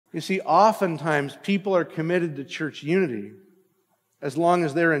You see, oftentimes people are committed to church unity as long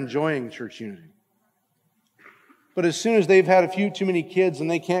as they're enjoying church unity. But as soon as they've had a few too many kids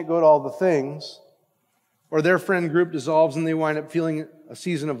and they can't go to all the things, or their friend group dissolves and they wind up feeling a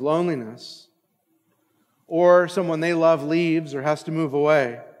season of loneliness, or someone they love leaves or has to move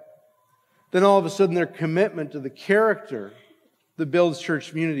away, then all of a sudden their commitment to the character that builds church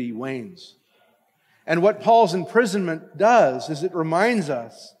community wanes. And what Paul's imprisonment does is it reminds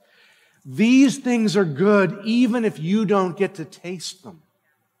us, these things are good even if you don't get to taste them.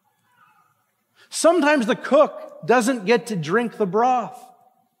 Sometimes the cook doesn't get to drink the broth.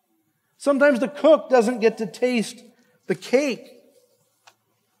 Sometimes the cook doesn't get to taste the cake.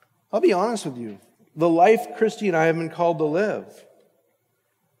 I'll be honest with you. The life Christy and I have been called to live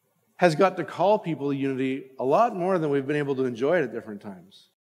has got to call people to unity a lot more than we've been able to enjoy it at different times.